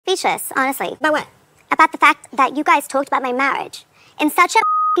speechless, honestly. About what? About the fact that you guys talked about my marriage in such a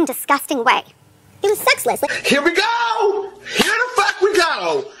f***ing disgusting way. It was sexless. Here we go! Here the fuck we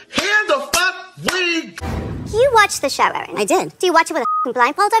go! Here the fuck we... You watched the show, Erin. I did. Do you watch it with a f***ing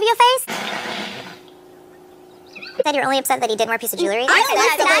blindfold over your face? Said you're only upset that he didn't wear a piece of jewelry? I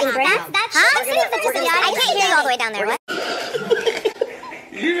can't hear you all the way down there. What?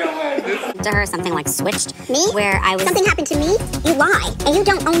 You know what? To her, something like switched. Me? Where I was... Something happened to me? You lie. And you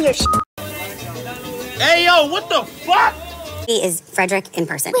don't own your shit. Hey, yo, what the fuck? He is Frederick in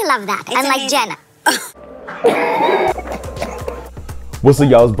person. We love that. Unlike Jenna. What's up,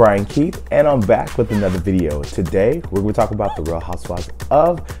 y'all? It's Brian Keith, and I'm back with another video. Today, we're going to talk about the Real Housewives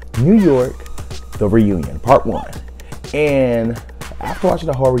of New York, the reunion, part 1. And after watching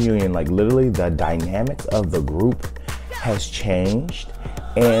the whole reunion, like literally the dynamics of the group has changed.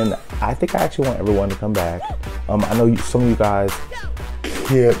 And I think I actually want everyone to come back. I know some of you guys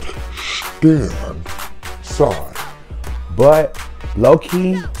can't stand Side. But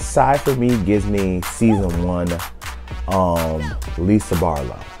low-key, Side for me gives me season 1 Lisa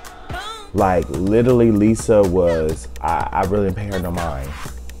Barlow. Like literally Lisa was, I really didn't pay her no mind.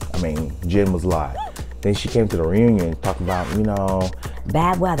 I mean, Jen was live. Then she came to the reunion talking about, you know,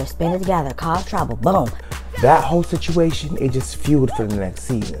 bad weather, spend it together, cause trouble, boom. That whole situation, it just fueled for the next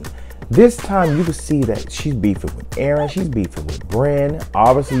season. This time you can see that she's beefing with Aaron, she's beefing with Brynn.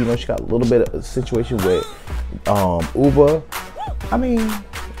 Obviously, you know, she got a little bit of a situation with Uba. I mean,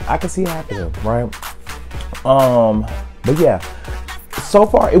 I can see it happening, right? But yeah, so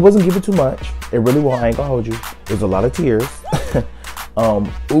far it wasn't giving too much. It really won't, I ain't gonna hold you. There's a lot of tears.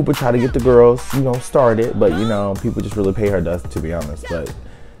 Uba tried to get the girls, you know, started, but you know, people just really pay her dust, to be honest. But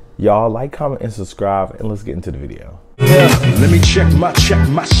y'all like, comment, and subscribe, and let's get into the video. Let me check my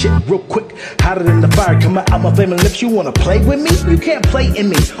shit real quick. Hotter than the fire coming out my flaming lips. You wanna play with me? You can't play in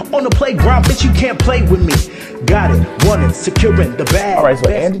me. On the playground, bitch, you can't play with me. Got it, won it, securing the bag. All right, so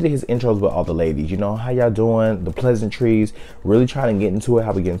Andy did his intros with all the ladies. You know, how y'all doing? The pleasantries, really trying to get into it,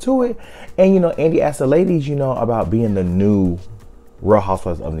 how we get into it. And you know, Andy asked the ladies, you know, about being the new Real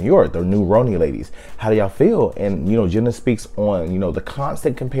Housewives of New York, the new Roni ladies. How do y'all feel? And you know, Jenna speaks on, you know, the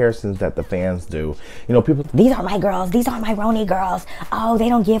constant comparisons that the fans do. You know, people, These aren't my girls, these aren't my Roni girls. Oh, they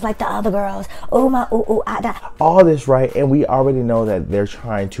don't give like the other girls. Oh my, ooh, ah, da. all this, right? And we already know that they're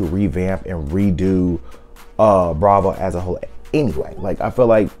trying to revamp and redo Bravo as a whole anyway. Like, I feel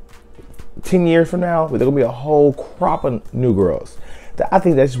like 10 years from now, there's gonna be a whole crop of new girls. I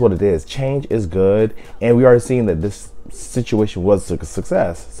think that's just what it is. Change is good, and we already seen that this situation was a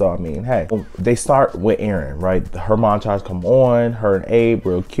success. So I mean, hey, they start with Erin, right? Her montage come on, her and Abe,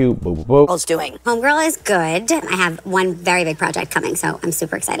 real cute, boo boo boo. What's doing? Homegirl is good. I have one very big project coming, so I'm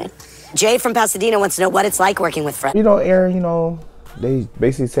super excited. Jay from Pasadena wants to know what it's like working with Fred. You know, Erin, you know, they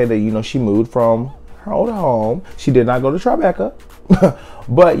basically say that, you know, she moved from her older home. She did not go to Tribeca.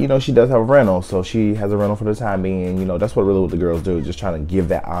 But you know, she does have a rental, so she has a rental for the time being. You know, that's what really what the girls do, just trying to give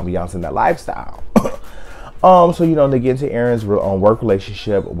that ambiance and that lifestyle. So you know, they get into Erin's work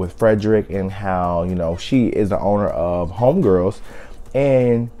relationship with Frederick and how, you know, she is the owner of Homegirls,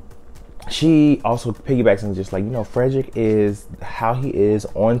 and she also piggybacks and just like, you know, Frederick is how he is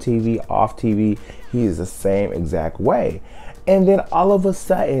on TV, off TV. He is the same exact way. And then all of a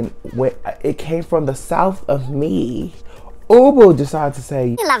sudden, when it came from the south of me, Uba decided to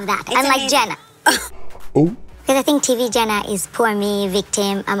say, We love that. Unlike Jenna. ooh. Because I think TV Jenna is poor me,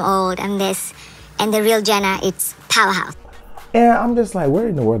 victim, I'm old, I'm this. And the real Jenna, it's powerhouse. And I'm just like, where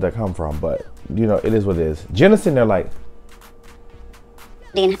in the world that come from? But you know, it is what it is. Jenna's sitting there like,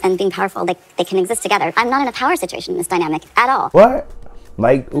 And being powerful, they can exist together. I'm not in a power situation in this dynamic at all. what?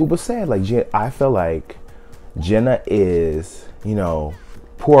 Like Uba said, like, I feel like Jenna is, you know,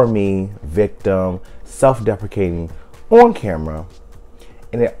 poor me, victim, self-deprecating on camera.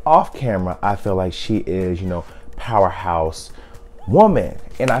 And then off camera, I feel like she is, you know, powerhouse woman.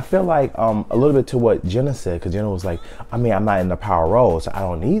 And I feel like a little bit to what Jenna said, because Jenna was like, I mean, I'm not in the power role, so I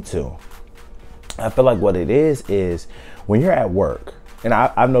don't need to. I feel like what it is when you're at work, and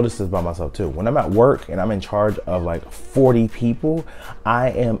I've noticed this by myself too. When I'm at work and I'm in charge of like 40 people, I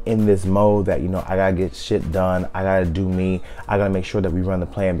am in this mode that, you know, I gotta get shit done. I gotta do me. I gotta make sure that we run the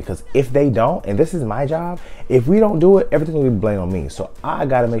plan, because if they don't, and this is my job, if we don't do it, everything will be blamed on me. So I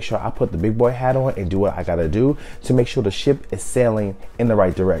gotta make sure I put the big boy hat on and do what I gotta do to make sure the ship is sailing in the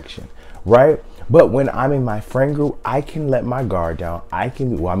right direction, right? But when I'm in my friend group, I can let my guard down. I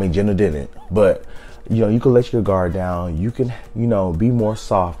can, well, I mean, Jenna didn't, but you know, you can let your guard down. You can, you know, be more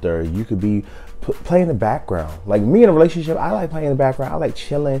softer. You could be play in the background. Like me in a relationship, I like playing in the background. I like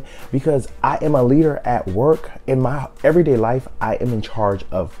chilling because I am a leader at work. In my everyday life, I am in charge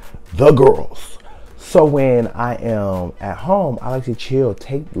of the girls. So when I am at home, I like to chill,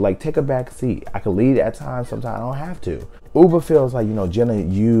 take a back seat. I can lead at times, sometimes I don't have to. Uber feels like, you know, Jenna,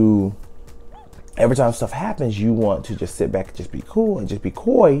 every time stuff happens, you want to just sit back and just be cool and just be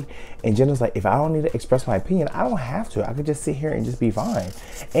coy. And Jenna's like, if I don't need to express my opinion, I don't have to. I could just sit here and just be fine.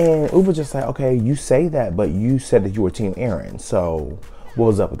 And Uber just like, okay, you say that, but you said that you were Team Aaron. So what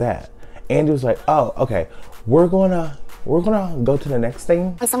was up with that? Andy was like, oh, okay, we're gonna go to the next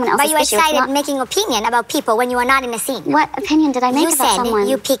thing. Someone else's But you excited making opinion about people when you are not in the scene. What opinion did I make about someone?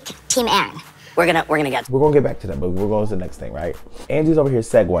 You picked Team Aaron. We're gonna get back to that, but we're going to the next thing, right? Andy's over here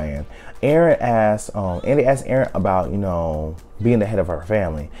segueing. Andy asked Aaron about, you know, being the head of her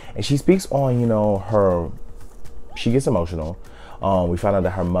family, and she speaks on, you know, she gets emotional. We found out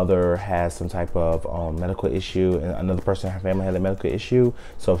that her mother has some type of medical issue, and another person in her family had a medical issue,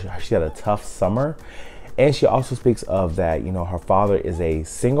 so she had a tough summer. And she also speaks of that, you know, her father is a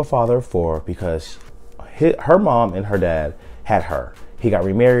single father because her mom and her dad had her. He got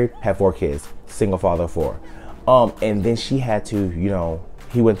remarried, had 4 kids, single father of 4. And then she had to, you know,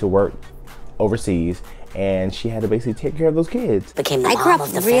 he went to work overseas and she had to basically take care of those kids. Became the I mom grew up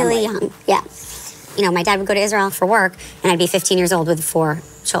of the really family. young. Yeah. You know, my dad would go to Israel for work and I'd be 15 years old with 4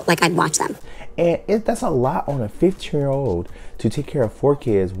 children. Like, I'd watch them. And that's a lot on a 15-year-old to take care of 4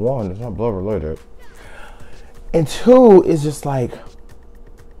 kids. 1, it's not blood related. And 2, is just like,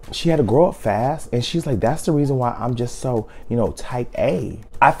 she had to grow up fast, and she's like, that's the reason why I'm just so, you know, type A.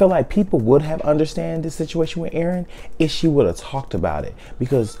 I feel like people would have understand this situation with Aaron if she would have talked about it,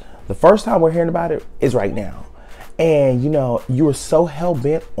 because the first time we're hearing about it is right now. And, you know, you were so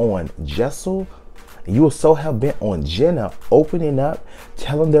hell-bent on Jessel, you were so hell-bent on Jenna opening up,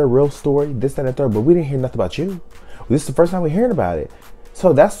 telling their real story, this, that, and the third, but we didn't hear nothing about you. This is the first time we're hearing about it.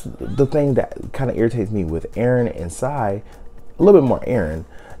 So that's the thing that kind of irritates me with Aaron and Sai, a little bit more Aaron.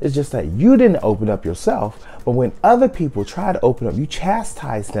 It's just that you didn't open up yourself, but when other people try to open up, you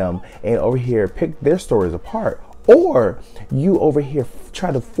chastise them and over here pick their stories apart, or you over here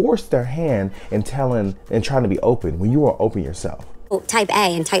try to force their hand in telling and trying to be open when you won't open yourself. Type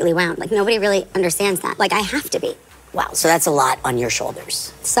A and tightly wound. Like, nobody really understands that. Like, I have to be. Wow, so that's a lot on your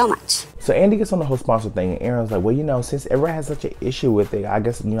shoulders. So much. So Andy gets on the whole sponsor thing, and Aaron's like, well, you know, since everyone has such an issue with it, I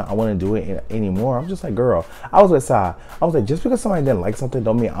guess, you know, I want to do it anymore. I'm just like, girl, I was with Sai. I was like, just because somebody didn't like something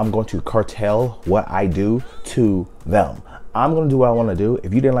don't mean I'm going to cartel what I do to them. I'm going to do what I want to do.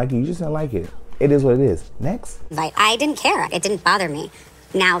 If you didn't like it, you just didn't like it. It is what it is. Next. Like, I didn't care. It didn't bother me.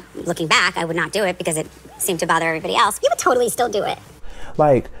 Now, looking back, I would not do it because it seemed to bother everybody else. You would totally still do it.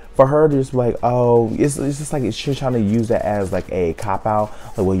 Like, for her to just be like, oh, it's just like she's trying to use that as like a cop-out.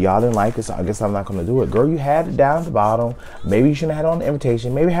 Like, well, y'all didn't like it, so I guess I'm not going to do it. Girl, you had it down at the bottom. Maybe you shouldn't have had it on the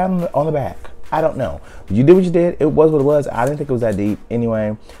invitation. Maybe had it on the back. I don't know. But you did what you did. It was what it was. I didn't think it was that deep.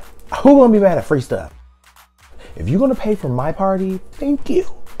 Anyway, who going to be mad at free stuff? If you're going to pay for my party, thank you.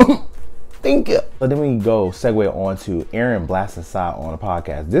 Thank you. But then we go segue on to Aaron blasting Sai on a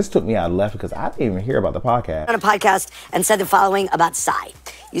podcast. This took me out of left because I didn't even hear about the podcast. On a podcast and said the following about Sai.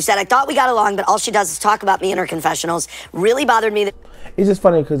 You said, I thought we got along, but all she does is talk about me in her confessionals. Really bothered me. It's just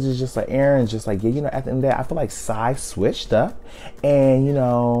funny because it's just like Aaron's just like, yeah, you know, at the end of the day, I feel like Sai switched up. And, you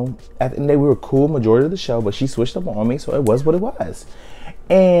know, at the end of the day, we were cool majority of the show, but she switched up on me, so it was what it was.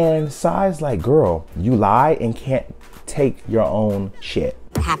 And Sai's like, girl, you lie and can't take your own shit.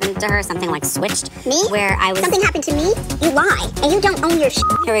 Happened to her, something like switched me, where I was. Something happened to me? You lie, and you don't own your shit.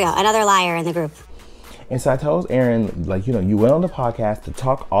 Here we go, another liar in the group. And so I told Aaron, like, you know, you went on the podcast to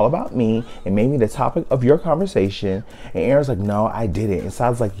talk all about me and made me the topic of your conversation. And Aaron's like, no, I didn't. And so I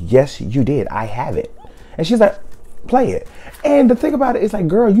was like, yes, you did. I have it. And she's like, play it. And the thing about it is like,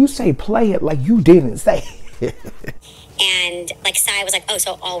 girl, you say play it like you didn't say it. And like Sai was like, oh,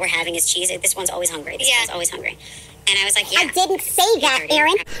 so all we're having is cheese. This one's always hungry. This one's always hungry. And I was like, yeah. I didn't say that,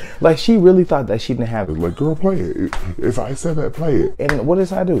 Aaron. Like, she really thought that she didn't have it. Like, girl, play it. If I said that, play it. And what did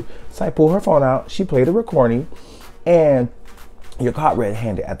Sai do? Sai pulled her phone out. She played a recording. And you're caught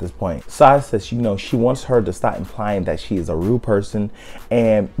red-handed at this point. Sai says, you know, she wants her to stop implying that she is a rude person.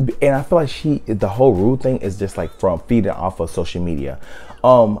 And I feel like the whole rude thing is just like from feeding off of social media.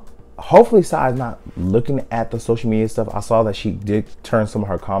 Hopefully Sai is not looking at the social media stuff. I saw that she did turn some of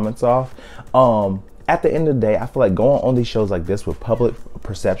her comments off. At the end of the day, I feel like going on these shows like this with public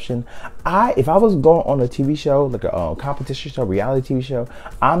perception, if I was going on a TV show, like a competition show, reality TV show,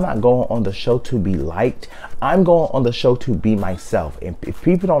 I'm not going on the show to be liked. I'm going on the show to be myself. And if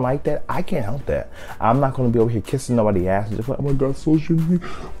people don't like that, I can't help that. I'm not going to be over here kissing nobody's ass and just like, oh my God, social media,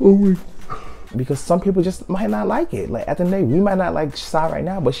 oh my God. because some people just might not like it. Like at the end of the day, we might not like Sai right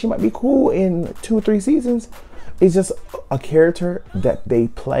now, but she might be cool in 2 or 3 seasons. It's just a character that they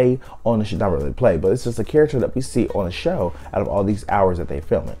play on the show. Not really play, but it's just a character that we see on a show out of all these hours that they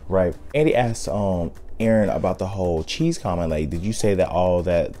film it, right? Andy asked Aaron about the whole cheese comment. Like, did you say that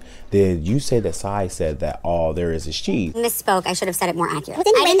Sai said that all there is cheese? Misspoke. I should have said it more accurate. Well,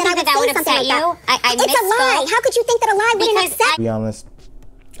 then I didn't think that would upset you. It's a lie. How could you think that a lie wouldn't upset? To be honest,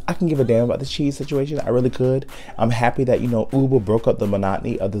 I can give a damn about the cheese situation. I really could. I'm happy that, you know, Uber broke up the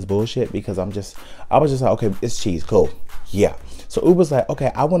monotony of this bullshit, because I was just like, okay, it's cheese, cool, yeah. So Uber's like,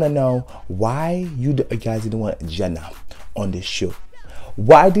 okay, I want to know why you guys didn't want Jenna on this show.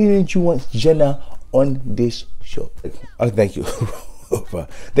 Why didn't you want Jenna on this show? Oh, thank you.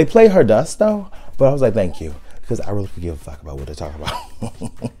 They play her dust though, but I was like, thank you, because I really could give a fuck about what they're talking about.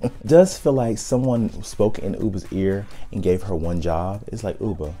 Does feel like someone spoke in Uber's ear and gave her one job. It's like,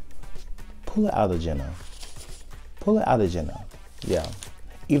 Uber, pull it out of Jenna. Pull it out of Jenna. Yeah.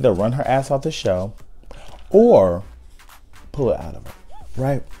 Either run her ass off the show or pull it out of her.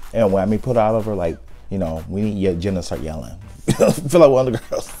 Right? And when I mean pull it out of her, like, you know, we need Jenna to start yelling. Feel like one of the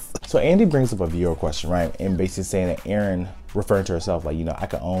girls. So Andy brings up a viewer question, right? And basically saying that Aaron, referring to herself, like, you know, I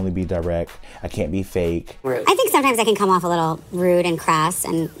can only be direct. I can't be fake. Rude. I think sometimes I can come off a little rude and crass,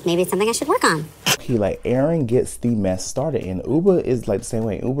 and maybe it's something I should work on. He like, Aaron gets the mess started, and Uber is like the same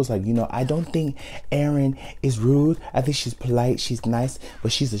way. Uber's like, you know, I don't think Aaron is rude. I think she's polite, she's nice,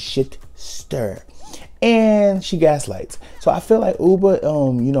 but she's a shit stir. And she gaslights. So I feel like Uber,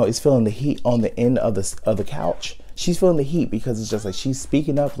 you know, is feeling the heat on the end of the couch. She's feeling the heat because it's just like she's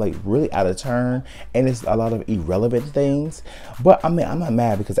speaking up like really out of turn, and it's a lot of irrelevant things. But I mean, I'm not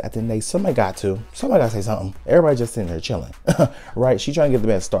mad, because at the end of the day, somebody got to say something. Everybody just sitting there chilling, right? She's trying to get the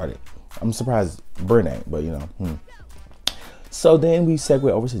mess started. I'm surprised Brynn ain't, but you know. So then we segue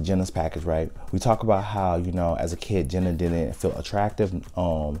over to Jenna's package, right? We talk about how, you know, as a kid, Jenna didn't feel attractive.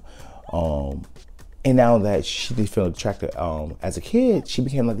 And now that she did feel attractive as a kid, she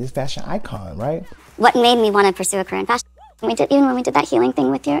became like this fashion icon, right? What made me want to pursue a career in fashion? Even when we did that healing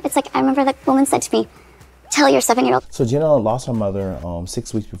thing with you, it's like, I remember the woman said to me, tell your 7-year-old. So Jenna lost her mother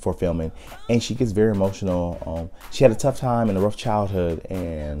 6 weeks before filming, and she gets very emotional. She had a tough time and a rough childhood,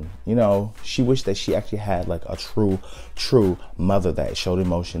 and, you know, she wished that she actually had like a true mother that showed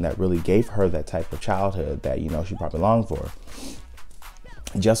emotion, that really gave her that type of childhood that, you know, she probably longed for.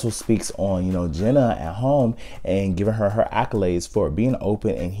 Jessel speaks on, you know, Jenna at home and giving her accolades for being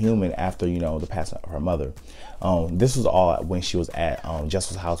open and human after, you know, the passing of her mother. This was all when she was at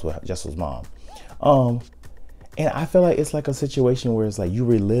Jessel's house with Jessel's mom. And I feel like it's like a situation where it's like you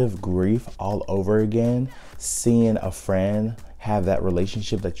relive grief all over again, seeing a friend have that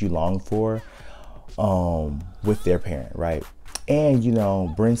relationship that you long for with their parent, right? And, you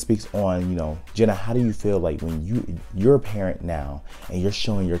know, Brynn speaks on, you know, Jenna, how do you feel like when you're a parent now and you're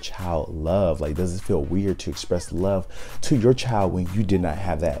showing your child love? Like, does it feel weird to express love to your child when you did not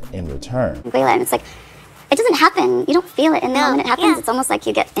have that in return? And it's like, it doesn't happen. You don't feel it. And the moment it happens, it's almost like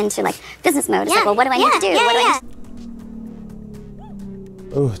you get into like business mode. It's like, well, what do I need to do? What do I need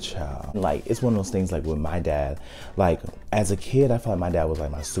to... Oh, child. Like, it's one of those things like with my dad. Like, as a kid, I felt like my dad was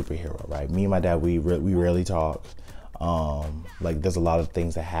like my superhero, right? Me and my dad, we rarely talk. Like, there's a lot of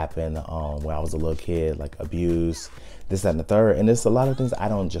things that happen when I was a little kid, like abuse, this, that, and the third. And there's a lot of things I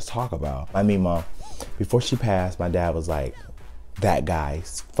don't just talk about. I mean, Mom, before she passed, my dad was like that guy.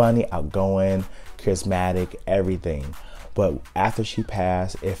 He's funny, outgoing, charismatic, everything. But after she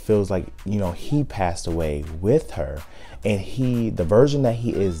passed, it feels like, you know, he passed away with her. And the version that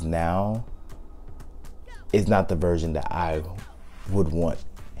he is now is not the version that I would want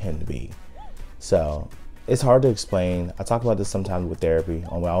him to be. So it's hard to explain. I talk about this sometimes with therapy.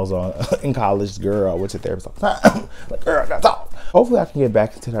 When I was in college, girl, I went to therapy all the time. Like, girl, I gotta talk. Hopefully I can get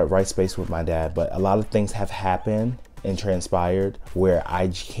back into that right space with my dad, but a lot of things have happened and transpired where I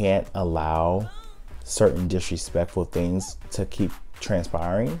can't allow certain disrespectful things to keep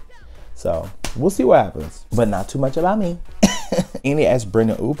transpiring. So we'll see what happens, but not too much about me. Andy asked Brynn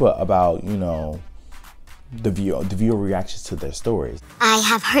and Upa about, you know, the viewer reactions to their stories. I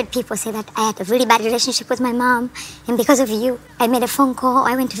have heard people say that I had a really bad relationship with my mom, and because of you, I made a phone call,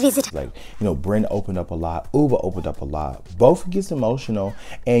 I went to visit her. Like, you know, Brynn opened up a lot, Uba opened up a lot. Both gets emotional,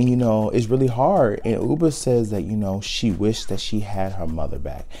 and, you know, it's really hard. And Uba says that, you know, she wished that she had her mother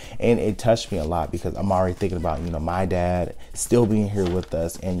back. And it touched me a lot because I'm already thinking about, you know, my dad still being here with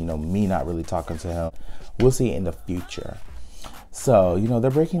us and, you know, me not really talking to him. We'll see in the future. So, you know,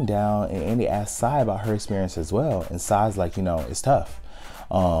 they're breaking down, and Andy asked Sai about her experience as well. And Sai's like, you know, it's tough.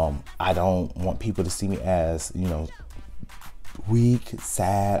 I don't want people to see me as, you know, weak,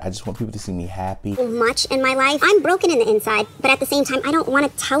 sad. I just want people to see me happy. Much in my life. I'm broken in the inside, but at the same time, I don't want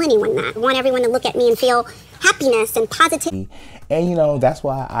to tell anyone that. I want everyone to look at me and feel happiness and positivity. And you know, that's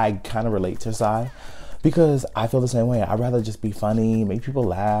why I kind of relate to Sai, because I feel the same way. I'd rather just be funny, make people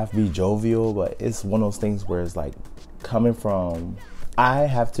laugh, be jovial, but it's one of those things where it's like coming from, I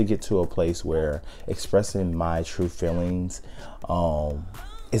have to get to a place where expressing my true feelings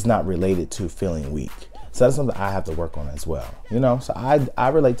is not related to feeling weak. So that's something I have to work on as well, you know? So I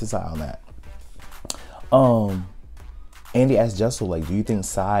relate to Sai on that. Andy asked Jessel, like, do you think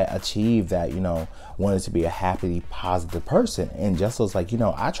Sai achieved that, you know, wanted to be a happy, positive person? And Jessel's like, you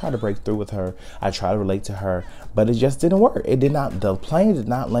know, I tried to break through with her. I tried to relate to her, but it just didn't work. It did not, the plane did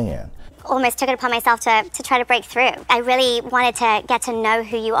not land. Almost took it upon myself to try to break through. I really wanted to get to know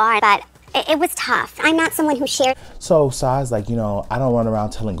who you are, but it was tough. I'm not someone who shares. So Sai's like, you know, I don't run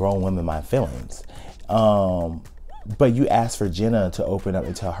around telling grown women my feelings. But you asked for Jenna to open up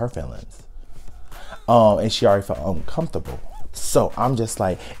and tell her feelings. And she already felt uncomfortable. So I'm just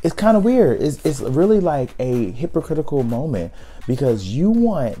like, it's kind of weird. It's really like a hypocritical moment, because you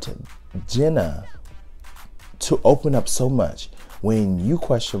want Jenna to open up so much when you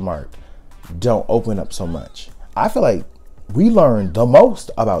don't open up so much. I feel like we learned the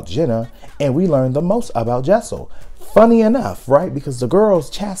most about Jenna and we learned the most about Jessel. Funny enough, right? Because the girls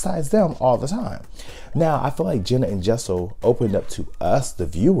chastise them all the time. Now, I feel like Jenna and Jessel opened up to us, the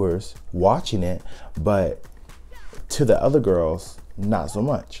viewers, watching it, but to the other girls, not so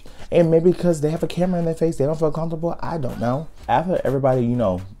much. And maybe because they have a camera in their face, they don't feel comfortable. I don't know. After everybody, you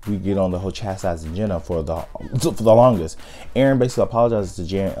know, we get on the whole chastising Jenna for the longest. Aaron basically apologizes to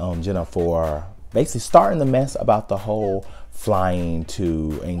Jenna for basically starting the mess about the whole flying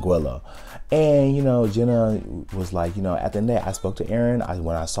to Anguilla. And, you know, Jenna was like, you know, at the end of the day, I spoke to Aaron.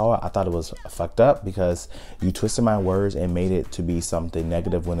 When I saw it, I thought it was fucked up because you twisted my words and made it to be something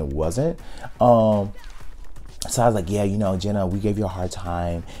negative when it wasn't. So I was like, yeah, you know, Jenna, we gave you a hard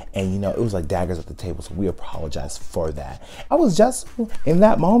time. And, you know, it was like daggers at the table. So we apologize for that. I was just, in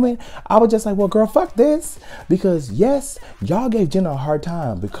that moment, I was just like, well, girl, fuck this. Because, yes, y'all gave Jenna a hard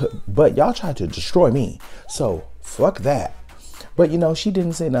time, but y'all tried to destroy me. So fuck that. But, you know, she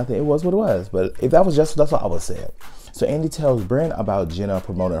didn't say nothing. It was what it was. But if that was just, that's what I would say. So Andy tells Brynn about Jenna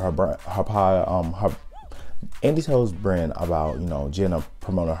promoting Andy tells Brynn about, you know, Jenna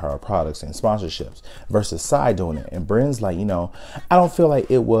promoting her products and sponsorships versus Sai doing it. And Brynn's like, you know, I don't feel like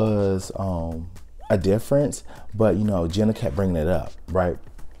it was a difference, but, you know, Jenna kept bringing it up, right?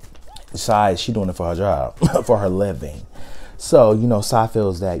 Sai, she doing it for her job, for her living. So, you know, Sai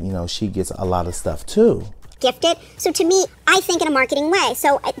feels that, you know, she gets a lot of stuff too. Gifted. So to me, I think in a marketing way.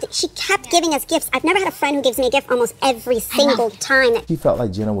 So she kept giving us gifts. I've never had a friend who gives me a gift almost every single time. He felt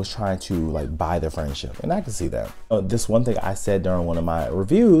like Jenna was trying to like buy their friendship, and I can see that. This one thing I said during one of my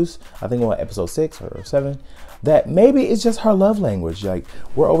reviews, I think on episode 6 or 7, that maybe it's just her love language. Like,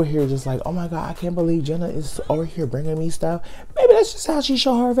 we're over here just like, oh my God, I can't believe Jenna is over here bringing me stuff. Maybe that's just how she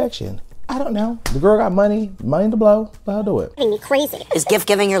show her affection. I don't know. The girl got money to blow. Let her do it. Me crazy. Is gift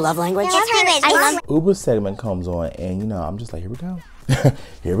giving your love language? Uber's segment comes on, and you know, I'm just like, here we go.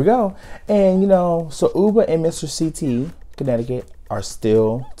 Here we go. And you know, so Uber and Mr. CT Connecticut are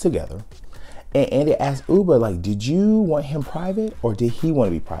still together. And Andy asked Uber, like, did you want him private or did he want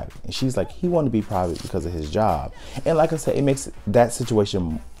to be private? And she's like, he wanted to be private because of his job. And like I said, it makes that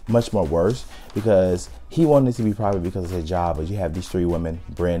situation much more worse because he wanted to be private because of his job. But you have these 3 women,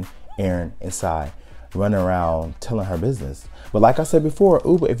 Brynn, Aaron, and Sai, running around telling her business. But like I said before,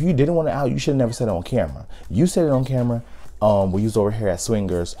 Uber, if you didn't want it out, you should have never said it on camera. You said it on camera. We was over here at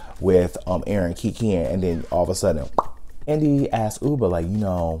Swingers with Aaron kikiing, and then all of a sudden, Andy asked Uber, like, you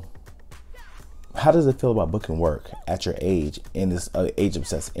know, how does it feel about booking work at your age in this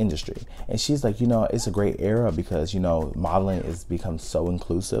age-obsessed industry? And she's like, you know, it's a great era because, you know, modeling has become so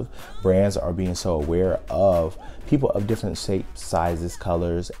inclusive. Brands are being so aware of people of different shapes, sizes,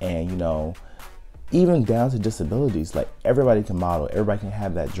 colors, and, you know, even down to disabilities. Like, everybody can model. Everybody can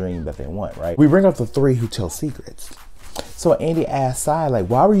have that dream that they want, right? We bring up the 3 who tell secrets. So Andy asked Sai, like,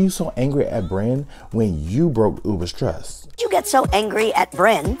 why were you so angry at Brynn when you broke Uber's trust? Did you get so angry at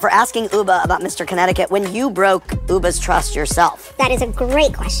Brynn for asking Uber about Mr. Connecticut when you broke Uber's trust yourself? That is a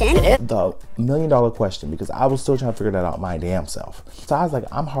great question. The $1 million question, because I was still trying to figure that out my damn self. So I was like,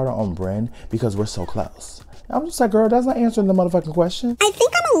 I'm harder on Brynn because we're so close. I'm just like, girl, that's not answering the motherfucking question. I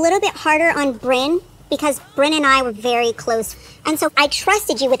think I'm a little bit harder on Brynn because Brynn and I were very close. And so I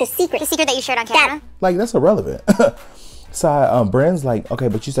trusted you with a secret. The secret that you shared on camera? Like, that's irrelevant. So Brynn's like, okay,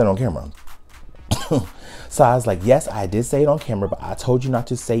 but you said it on camera. So I was like, yes, I did say it on camera, but I told you not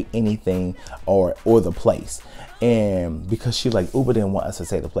to say anything or the place. And because she like, Uber didn't want us to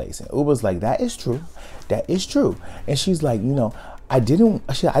say the place. And Uber's like, that is true. That is true. And she's like, you know, I didn't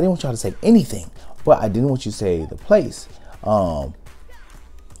want y'all to say anything, but I didn't want you to say the place.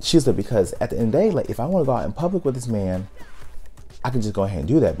 She's like, because at the end of the day, like, if I want to go out in public with this man, I can just go ahead and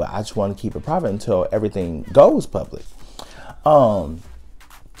do that. But I just want to keep it private until everything goes public. So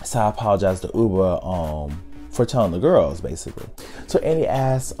I apologize to Uber for telling the girls, basically. So Andy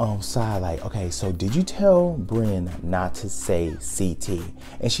asked Sai, like, okay, so did you tell Bryn not to say CT?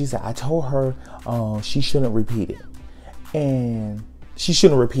 And she said, I told her she shouldn't repeat it. And she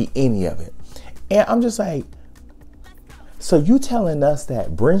shouldn't repeat any of it. And I'm just like, so you telling us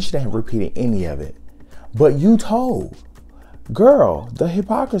that Bryn shouldn't have repeated any of it, but you told. Girl, the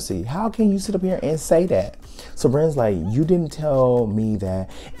hypocrisy. How can you sit up here and say that? So Bryn's like, you didn't tell me that.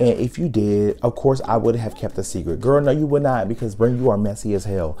 And if you did, of course, I would have kept a secret. Girl, no, you would not, because Bryn, you are messy as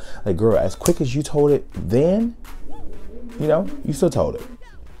hell. Like, girl, as quick as you told it then, you know, you still told it.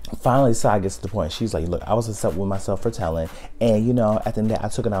 Finally, Sai gets to the point. She's like, look, I was upset with myself for telling. And, you know, at the end of the day, I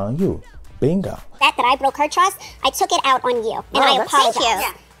took it out on you. Bingo. That I broke her trust, I took it out on you. And I apologize. Thank you.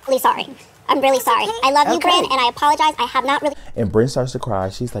 Yeah. Really sorry. I'm really sorry. Okay. I love you, Bryn, and I apologize. I have not really... And Bryn starts to cry.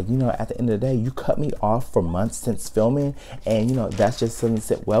 She's like, you know, at the end of the day, you cut me off for months since filming, and, you know, that's just doesn't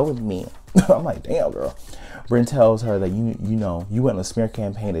sit well with me. I'm like, damn, girl. Bryn tells her that, you know, you went on a smear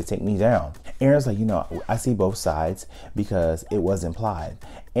campaign to take me down. Aaron's like, you know, I see both sides because it was implied.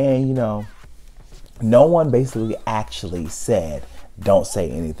 And, you know, no one basically actually said, don't say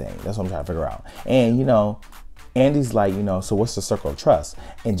anything. That's what I'm trying to figure out. And, you know, Andy's like, you know, so what's the circle of trust?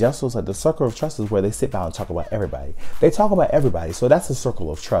 And Jessel's like, the circle of trust is where they sit down and talk about everybody. They talk about everybody. So that's the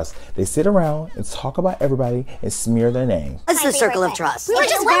circle of trust. They sit around and talk about everybody and smear their name. What's the circle of trust? I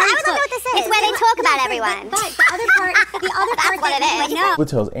don't know what this is. It's where they talk about everyone. But the other part that's what it is. No. But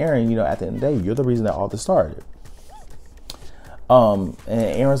tells Aaron, you know, at the end of the day, you're the reason that all this started. And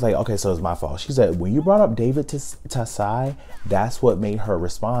Aaron's like, okay, so it's my fault. She said, when you brought up David to Sai, that's what made her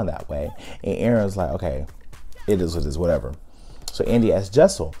respond that way. And Aaron's like, okay, it is what it is, whatever. So Andy asks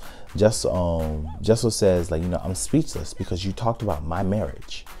Jessel. Jessel says, like, you know, I'm speechless because you talked about my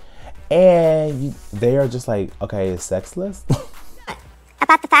marriage. And they are just like, okay, it's sexless?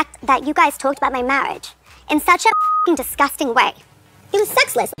 About the fact that you guys talked about my marriage in such a f***ing disgusting way. It was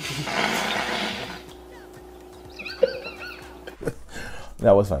sexless.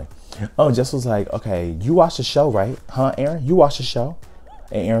 That was funny. Jessel's like, okay, you watched the show, right? Huh, Aaron? You watched the show?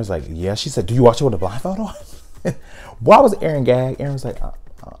 And Aaron's like, yeah. She said, do you watch it with a blindfold on? Why was Aaron gagged? Aaron was like,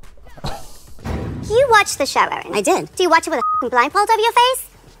 You watched the show, Aaron. I did. Do you watch it with a f***ing blindfold over your face?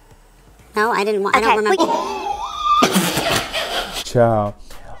 No, I didn't. I don't remember. Child.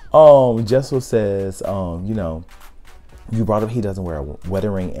 Jessel says, you know, you brought up he doesn't wear a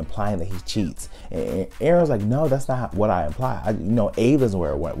wedding ring, implying that he cheats. And Aaron's like, no, that's not what I imply. You know, Abe doesn't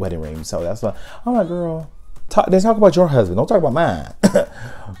wear a wedding ring, so that's why. I'm like, girl, they talk about your husband. Don't talk about mine.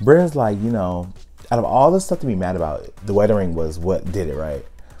 Bryn's like, you know, out of all the stuff to be mad about, the wedding ring was what did it, right?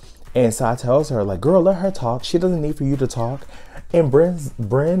 And Sai tells her, like, girl, let her talk. She doesn't need for you to talk. And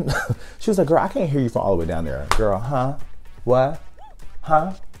Bryn, she was like, girl, I can't hear you from all the way down there. Girl, huh? What?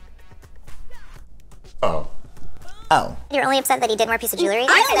 Huh? Oh. You're only upset that he didn't wear a piece of jewelry?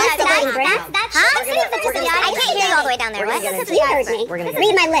 I can't hear you all the way down there. What? You heard me.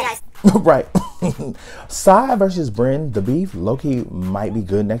 Read my list. Right. Sai versus Bryn, the beef, low-key might be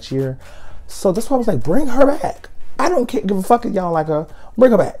good next year. So that's why I was like, bring her back. I don't give a fuck if y'all like her.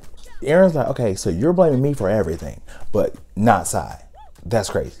 Bring her back. Aaron's like, okay, so you're blaming me for everything, but not Sai. That's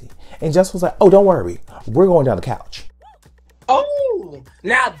crazy. And Jess was like, oh, don't worry. We're going down the couch. Oh,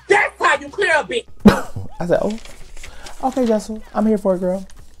 now that's how you clear a bit. I said, oh, okay, Jessel, I'm here for it, girl.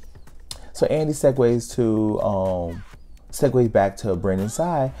 So Andy segues back to Bryn and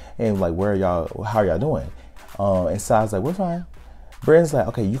Sai and like, where are y'all, how are y'all doing? And Sai's like, we're fine. Bryn's like,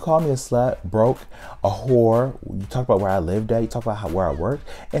 okay, you called me a slut, broke, a whore. You talk about where I lived at. You talk about where I work.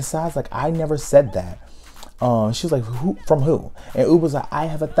 And Sai's like, I never said that. She was like, from who? And Uber's like, I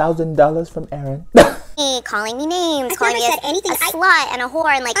have $1,000 from Aaron. Calling me names, calling me a slut and a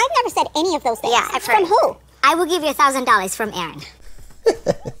whore, and like I've never said any of those things. Yeah, I've heard. From who? I will give you $1,000 from Aaron.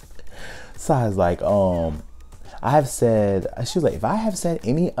 Sai's like, I have said, she was like, if I have said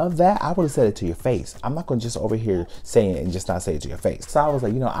any of that, I would have said it to your face. I'm not going to just over here saying it and just not say it to your face. So I was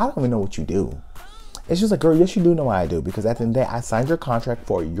like, you know, I don't even know what you do. And she was like, girl, yes, you do know what I do. Because at the end of the day, I signed your contract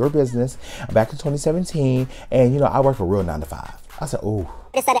for your business back in 2017. And, you know, I work a real 9-to-5. I said, ooh.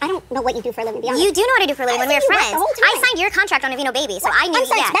 I don't know what you do for a living. You do know what I do for a living when we were friends. I signed your contract on Avino Baby, so I knew. I'm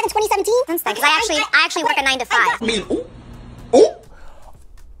sorry, back in 2017? Since then, because I actually work a 9-to-5.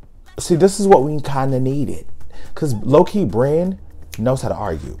 See, this is what we kind of needed. Because low-key, Bren knows how to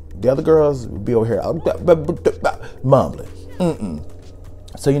argue. The other girls be over here mumbling.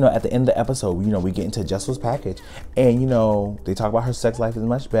 So, you know, at the end of the episode, you know, we get into Jessel's package. And, you know, they talk about her sex life is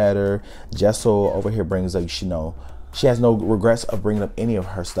much better. Jessel over here brings up, you know, she has no regrets of bringing up any of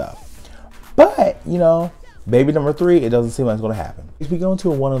her stuff. But, you know, baby number 3, it doesn't seem like it's going to happen. We go into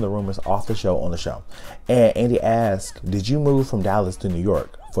one of the rumors off the show on the show. And Andy asked, did you move from Dallas to New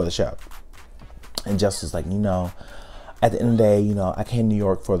York for the show? And Jessel's like, you know, at the end of the day, you know, I came to New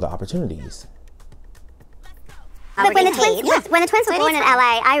York for the opportunities. But when the twins were born in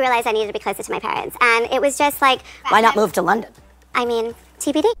LA, I realized I needed to be closer to my parents. And it was just like... Why not move to London? I mean,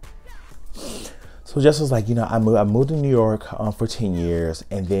 TBD. So Jess was like, you know, I moved to New York for 10 years.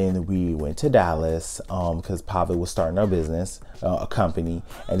 And then we went to Dallas because Pavel was starting our business, a company.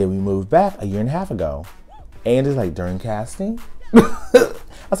 And then we moved back a 1.5 years ago. And it's like, during casting?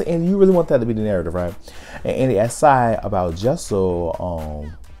 I said, Andy, you really want that to be the narrative, right? And Andy asked Sai about Jessel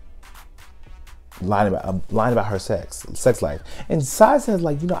lying about her sex life. And Sai says,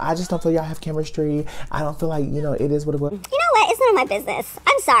 like, you know, I just don't feel y'all have chemistry. I don't feel like, you know, it is what it was. You know what? It's none of my business.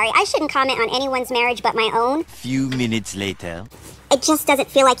 I'm sorry. I shouldn't comment on anyone's marriage but my own. Few minutes later. It just doesn't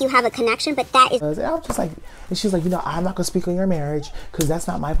feel like you have a connection, but that is... I was just like, and she's like, you know, I'm not going to speak on your marriage because that's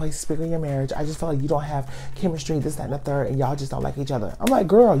not my place to speak on your marriage. I just feel like you don't have chemistry, this, that, and the third, and y'all just don't like each other. I'm like,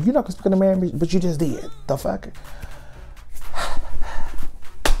 girl, you're not going to speak on the marriage, but you just did. The fuck?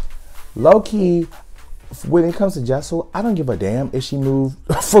 Low-key, when it comes to Jessel, I don't give a damn if she moved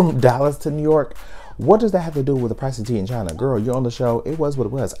from Dallas to New York. What does that have to do with the price of tea in China? Girl, you're on the show. It was what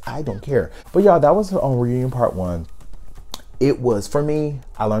it was. I don't care. But y'all, that was on Reunion Part 1. It was, for me,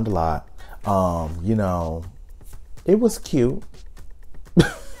 I learned a lot. You know, it was cute.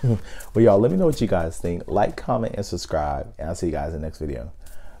 Well, y'all, let me know what you guys think. Like, comment, and subscribe. And I'll see you guys in the next video.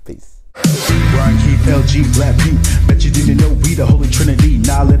 Peace. Brian Keith, LG, Black Pete. Bet you didn't know we the Holy Trinity.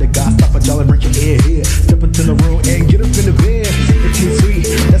 Now let a God stop a y'all and break your head here. Step into the room and get up in the bed. It tastes sweet,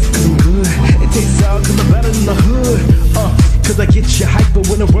 that's cause I'm good. It tastes sour cause I'm better than the hood. Cause I get you hyper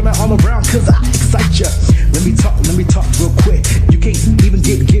when I'm running all around cause I excite ya. Let me talk real quick. You can't even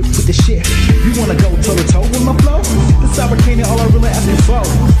get with the shit. You wanna go toe to toe with my flow? This sour candy all I really ask for.